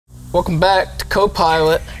Welcome back to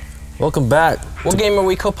Copilot. Welcome back. What game are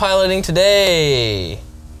we co-piloting today?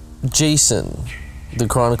 Jason, the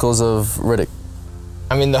Chronicles of Riddick.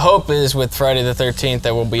 I mean, the hope is with Friday the 13th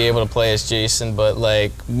that we'll be able to play as Jason, but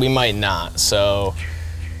like, we might not. So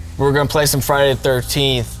we're gonna play some Friday the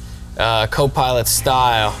 13th, co-pilot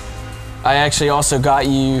style. I actually also got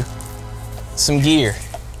you some gear.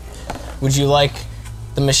 Would you like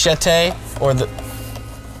the machete or the...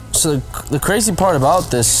 So the crazy part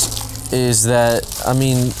about this is that, I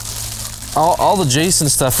mean, all the Jason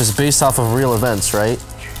stuff is based off of real events, right?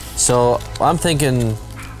 So I'm thinking...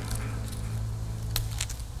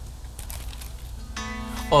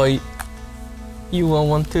 Oh, you want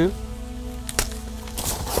one too?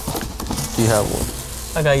 Do you have one?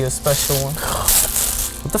 I got you a special one.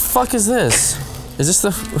 What the fuck is this? Is this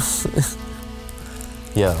the...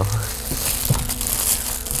 Yo.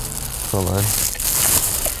 Hold on.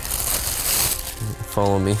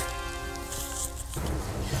 Follow me.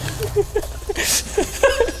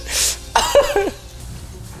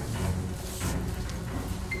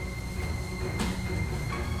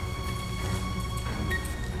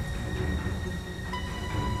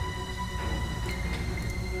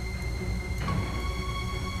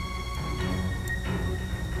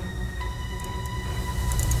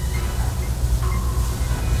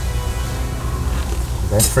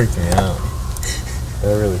 That freaked me out.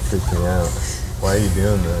 That really freaked me out. Why are you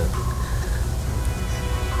doing that?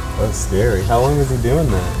 That's scary. How long was he doing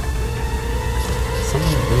that?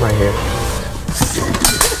 Something in my hair.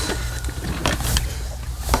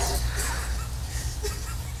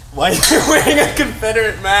 Why are you wearing a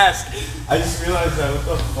Confederate mask? I just realized that. What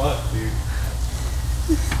the fuck, dude?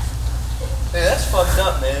 Hey, that's fucked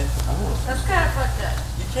up, man. Oh. That's kind of fucked up.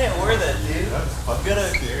 You can't wear that, dude. That's fucking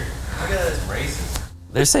scary. Look at that, it's racist.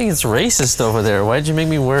 They're saying it's racist over there. Why'd you make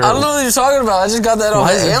me wear it? I don't know what you're talking about. I just got that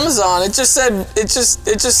off of Amazon. It just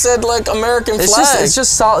said like American flag. It's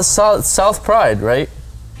just South Pride, right?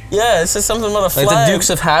 Yeah, it said something about a flag. Like the Dukes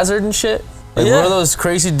of Hazzard and shit. Like Yeah. what are those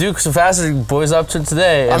crazy Dukes of Hazzard boys up to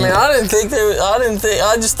today? I mean,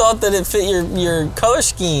 I just thought that it fit your color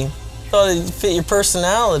scheme. Thought it fit your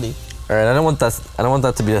personality. All right, I don't want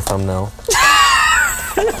that to be the thumbnail.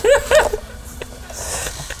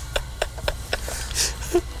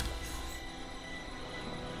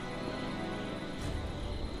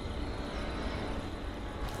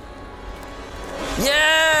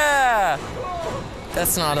 Yeah!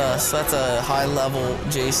 That's not us. That's a high-level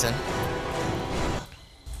Jason.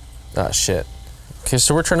 Ah, shit. Okay,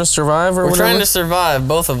 so we're trying to survive or We're whatever? trying to survive,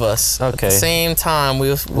 both of us. At Okay. the same time,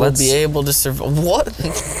 we'll be able to survive. What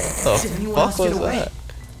the fuck was that?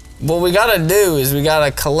 What we gotta do is we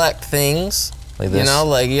gotta collect things. Like this? You know,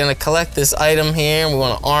 like you're gonna collect this item here, and we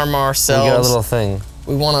wanna arm ourselves. We got a little thing.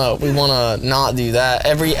 We wanna not do that.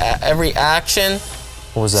 Every action.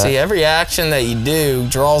 What was that? See, every action that you do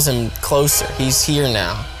draws him closer. He's here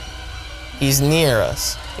now. He's near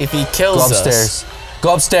us. If he kills Go us... upstairs.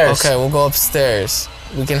 Go upstairs. Okay, we'll go upstairs.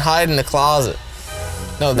 We can hide in the closet.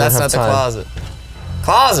 No, that's not the closet.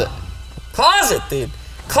 Closet! Closet, dude!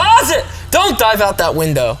 Closet! Don't dive out that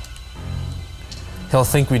window. He'll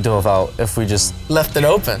think we dove out if we just Left it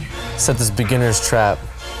open. set this beginner's trap.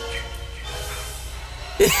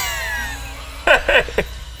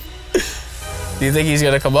 Do you think he's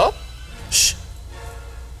gonna come up? Shh.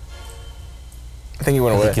 I think he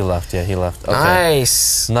went I away. think he left. Yeah, he left. Okay.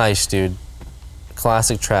 Nice. Nice, dude.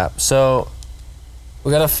 Classic trap. So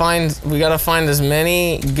We gotta find as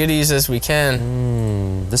many goodies as we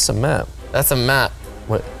can. this is a map. That's a map.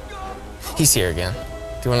 What? He's here again.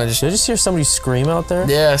 Do you wanna just... Did I just hear somebody scream out there?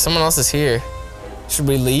 Yeah, someone else is here. Should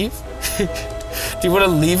we leave? Do you wanna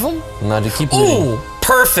leave him? No, to keep moving. Ooh,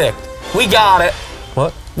 perfect. We got it.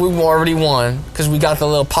 What? We already won because we got the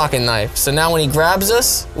little pocket knife. So now when he grabs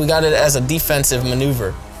us, we got it as a defensive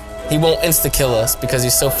maneuver. He won't insta-kill us because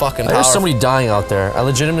he's so fucking I powerful. heard somebody dying out there. I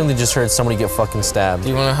legitimately just heard somebody get fucking stabbed. Do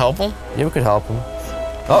you wanna help him? Yeah, we could help him.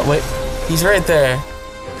 Oh, wait. He's right there.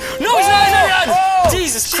 No, he's not!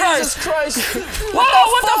 Jesus Christ! Whoa,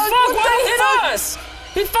 what the fuck? Why did he hit us?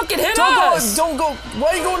 He fucking hit us! Don't go. Why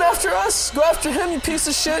are you going after us? Go after him, you piece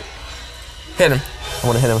of shit. Hit him. I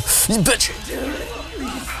want to hit him. You bitch!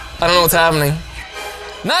 I don't know what's happening.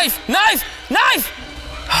 Knife! Knife! Knife!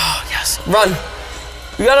 Oh, yes. Run!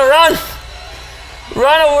 We gotta run!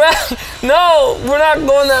 Run away! No, we're not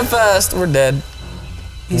going that fast. We're dead.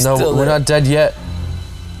 He's No, still we're there. not dead yet.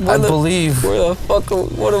 I believe. Where the fuck?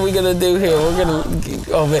 What are we gonna do here? We're gonna.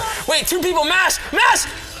 Oh man! Wait, two people! Mash! Mash!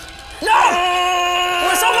 No!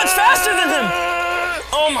 We're so much faster than him!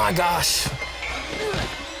 Oh my gosh!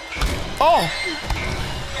 Oh!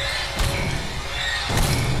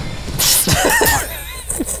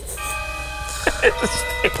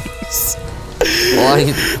 Well,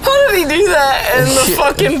 How did he do that and the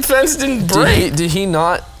fucking fence didn't break? Did he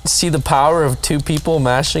not see the power of two people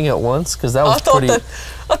mashing at once? Because that was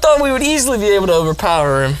I thought we would easily be able to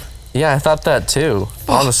overpower him. Yeah, I thought that too,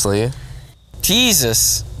 honestly.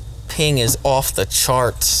 Jesus. Ping is off the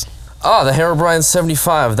charts. Ah, the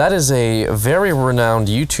Herobrine75. That is a very renowned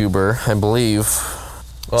YouTuber, I believe.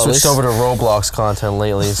 Well, switched over to Roblox content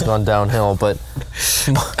lately. It's gone downhill, but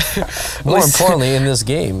more importantly, in this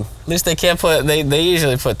game. At least they can't put. They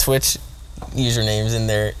usually put Twitch usernames in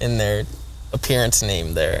their appearance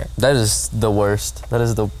name there. That is the worst. That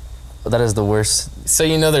is the worst. So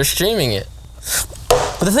you know they're streaming it.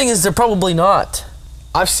 But the thing is, they're probably not.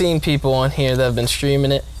 I've seen people on here that have been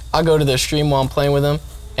streaming it. I go to their stream while I'm playing with them,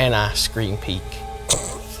 and I screen peek.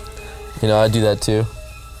 You know, I do that too.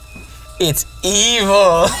 It's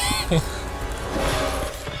evil.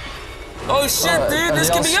 Oh shit, dude! This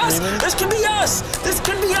could be us. This could be us. This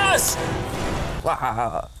could be us.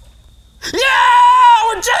 Wow.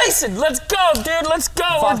 Yeah, we're Jason. Let's go, dude. Let's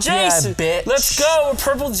go. We're Jason. Yeah, bitch. Let's go. We're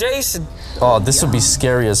purple Jason. Oh, this would be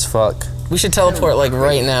scary as fuck. We should teleport like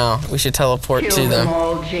right now. We should teleport to them.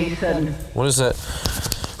 All, Jason. What is that?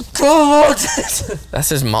 That's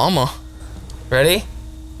his mama. Ready?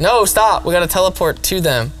 No, stop. We gotta teleport to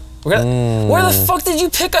them. We gotta. Where the fuck did you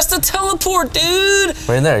pick us to teleport, dude?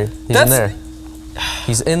 Right in there. He's in there.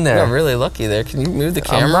 He's in there. You got really lucky there. Can you move the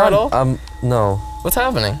camera at all? No. What's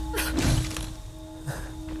happening?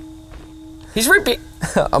 He's right.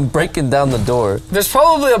 I'm breaking down the door. There's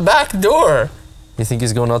probably a back door. You think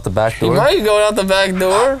he's going out the back door? He might be going out the back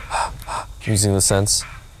door. Using the sense.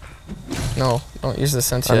 No, don't use the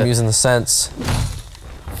sense yet. I'm using the sense.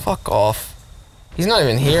 Fuck off. He's not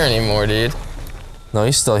even here anymore, dude. No,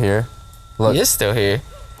 he's still here. Look. He is still here.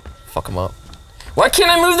 Fuck him up. Why can't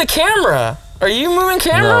I move the camera? Are you moving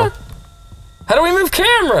camera? No. How do we move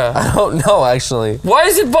camera? I don't know, actually. Why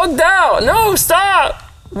is it bugged out? No, stop.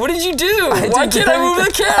 What did you do? Why can't I move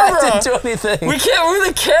the camera? I didn't do anything. We can't move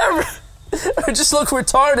the camera. I just look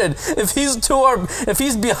retarded. If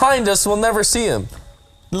he's behind us, we'll never see him.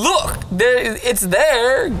 Look, it's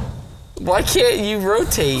there. Why can't you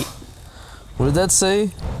rotate? What did that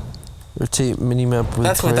say? Rotate minimap with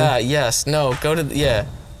That's player? with that, yes. No, go to, yeah.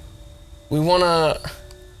 We want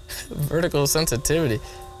vertical sensitivity.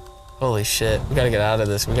 Holy shit, we gotta get out of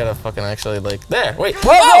this. We gotta fucking actually like, there, wait.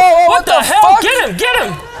 Whoa, what the hell? fuck? Get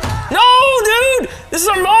him! No, dude! This is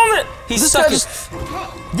our moment! He's stuck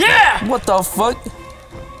Yeah! What the fuck?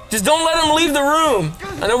 Just don't let him leave the room.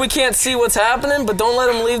 I know we can't see what's happening, but don't let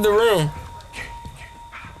him leave the room.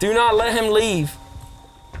 Do not let him leave.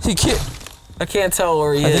 He can't. I can't tell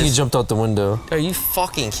where he is. I think he jumped out the window. Are you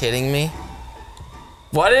fucking kidding me?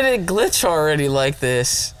 Why did it glitch already like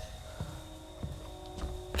this?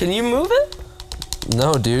 Can you move it?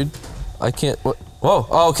 No, dude. I can't. What? Whoa.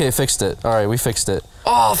 Oh, okay, fixed it. All right, we fixed it.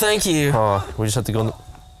 Oh, thank you. Oh, we just have to go in the...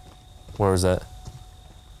 Where was that?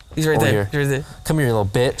 He's right Over there. here. He's right there. Come here, you little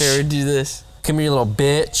bitch. Here, we do this. Come here, you little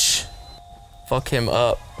bitch. Fuck him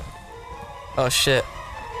up. Oh, shit.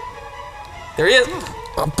 There he is.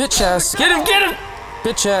 Oh, bitch ass. Get him, get him.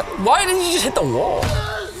 Bitch ass. Why didn't you just hit the wall?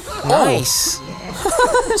 Nice.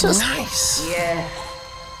 Nice. Yeah.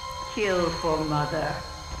 Kill for mother.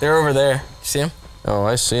 They're over there. You see him? Oh,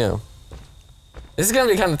 I see him. This is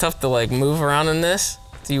gonna be kind of tough to like move around in this.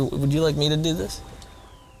 Would you like me to do this?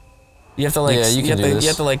 You have to like, yeah, you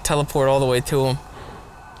have to like teleport all the way to him.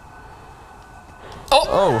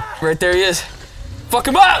 Oh, right there he is. Fuck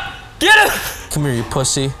him up! Get him! Come here, you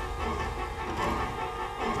pussy.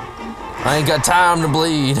 I ain't got time to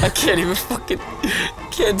bleed. I can't even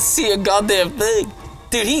can't see a goddamn thing.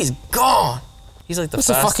 Dude, he's gone. He's like the What's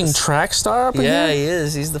the fucking track star up in here? Yeah, he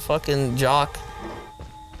is. He's the fucking jock.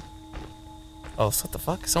 Oh, so what the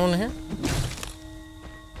fuck? Someone in here?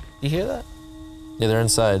 You hear that? Yeah, they're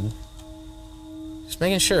inside. Just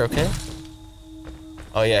making sure, okay?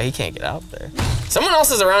 Oh yeah, he can't get out there. Someone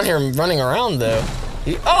else is around here running around though.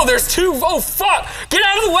 Oh, there's two. Oh fuck! Get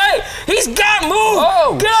out of the way! He's got move!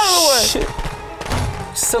 Oh, get out of the way!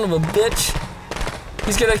 Shit. Son of a bitch.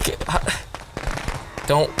 He's gonna.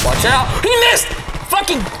 Don't watch out! He missed!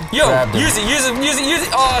 Fucking yo! Use it!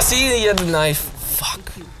 Oh, see, he had the knife.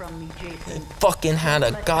 Fuck. They fucking had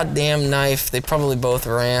a goddamn knife. They probably both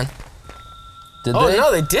ran. Did oh they?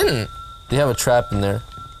 no, they didn't. They have a trap in there.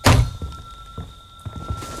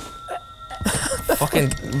 Fucking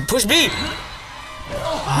push B.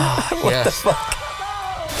 What the fuck?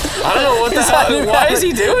 I don't know what the hell. Why is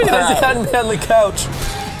he doing that? He's hiding behind the couch.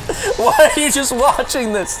 Why are you just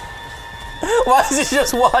watching this? Why is he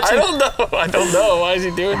just watching? I don't know. I don't know. Why is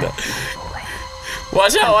he doing that?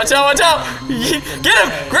 Watch out, watch out, watch out! Get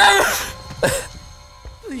him! Grab him!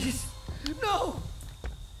 Please, no.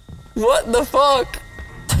 What the fuck?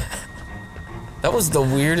 That was the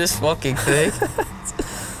weirdest fucking thing.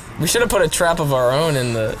 We should have put a trap of our own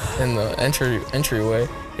in the entryway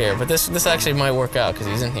here, but this actually might work out because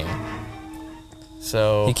he's in here.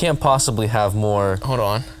 So he can't possibly have more. Hold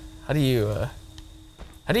on. How do you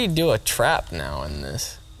do a trap now in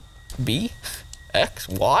this? B, X,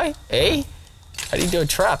 Y, A? How do you do a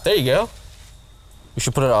trap? There you go. We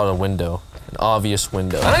should put it out a window, an obvious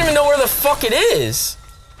window. I don't even know where the fuck it is.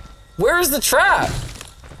 Where is the trap?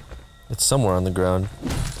 It's somewhere on the ground.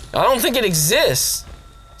 I don't think it exists.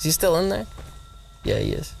 Is he still in there? Yeah,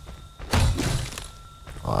 he is.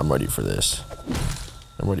 Oh, I'm ready for this.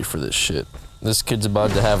 I'm ready for this shit. This kid's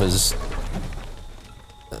about to have his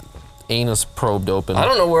anus probed open. I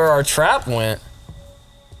don't know where our trap went.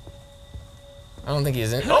 I don't think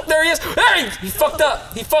he's in. Oh, there he is! Hey! He fucked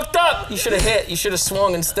up! He fucked up! He should have hit. He should have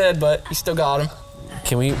swung instead, but he still got him.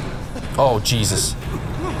 Can we? Oh, Jesus.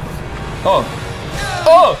 Oh!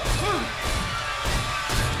 Oh!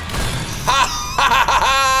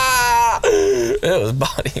 It was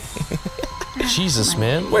body. Jesus,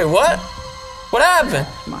 man. Wait, what? What happened?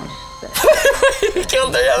 He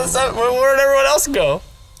killed the other side. Where did everyone else go?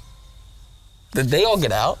 Did they all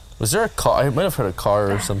get out? Was there a car? I might have heard a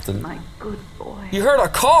car or something. My good boy. You heard a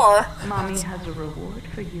car? Mommy has a reward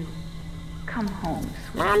for you. Come home,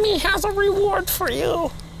 sweet. Mommy has a reward for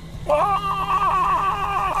you.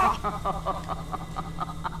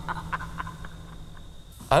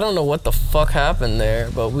 I don't know what the fuck happened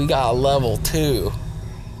there, but we got a level 2.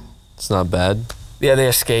 It's not bad. Yeah, they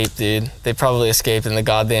escaped, dude. They probably escaped in the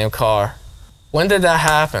goddamn car. When did that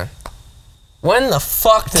happen? When the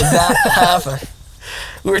fuck did that happen?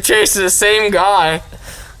 We were chasing the same guy.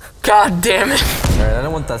 God damn it. All right, I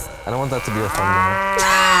don't want that to be a thumbnail.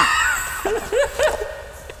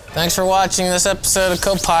 Thanks for watching this episode of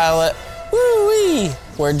Copilot. Woo-wee!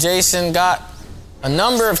 Where Jason got a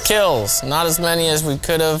number of kills. Not as many as we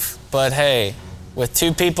could have, but hey, with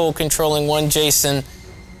 2 people controlling one Jason,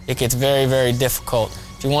 it gets very, very difficult.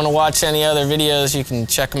 If you want to watch any other videos, you can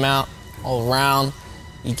check them out all around.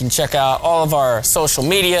 You can check out all of our social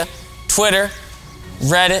media, Twitter,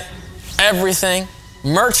 Reddit, everything,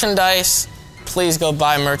 merchandise. Please go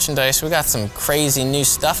buy merchandise. We got some crazy new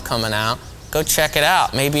stuff coming out. Go check it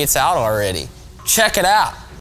out. Maybe it's out already. Check it out.